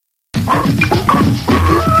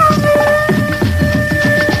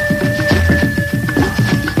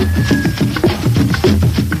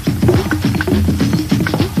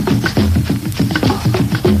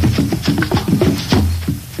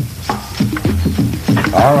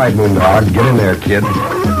All right, Moondog, get in there, kid.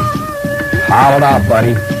 Howl it out,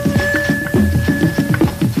 buddy.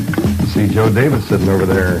 See Joe Davis sitting over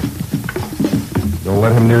there. Don't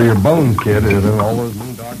let him near your bones, kid, or then all those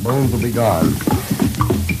Moondog bones will be gone.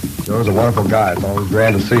 Joe's a wonderful guy. It's always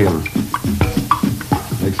grand to see him.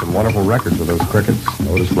 Makes some wonderful records with those crickets.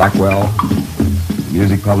 Otis Blackwell,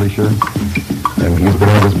 music publisher, and he's been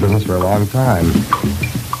in this business for a long time.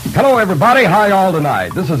 Hello, everybody. How y'all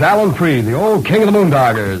tonight? This is Alan Freed, the old king of the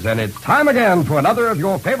Moondoggers, and it's time again for another of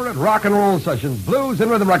your favorite rock and roll sessions, blues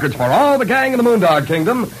and rhythm records for all the gang in the Moondog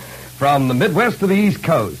Kingdom, from the Midwest to the East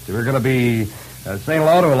Coast. We're going to be saying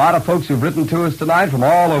hello to a lot of folks who've written to us tonight from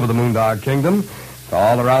all over the Moondog Kingdom,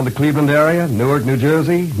 all around the Cleveland area, Newark, New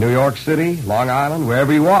Jersey, New York City, Long Island,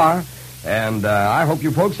 wherever you are. And I hope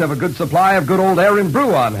you folks have a good supply of good old Erin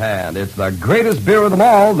Brew on hand. It's the greatest beer of them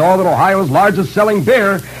all, Northern Ohio's largest selling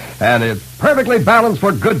beer, and it's perfectly balanced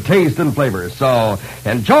for good taste and flavor. So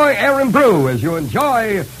enjoy Erin Brew as you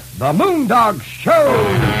enjoy the Moondog Show.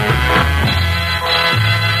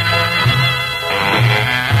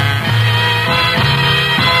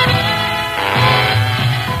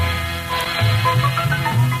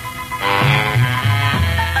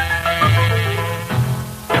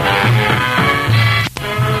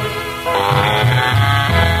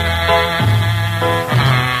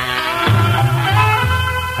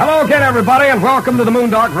 Again, everybody, and welcome to the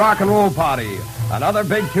Moondog Rock and Roll Party. Another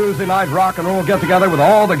big Tuesday night rock and roll get-together with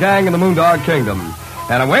all the gang in the Moondog Kingdom.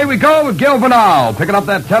 And away we go with Gil Bernal, picking up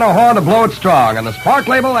that tenor horn to blow it strong, and the spark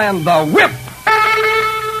label and the whip.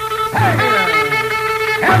 Hey!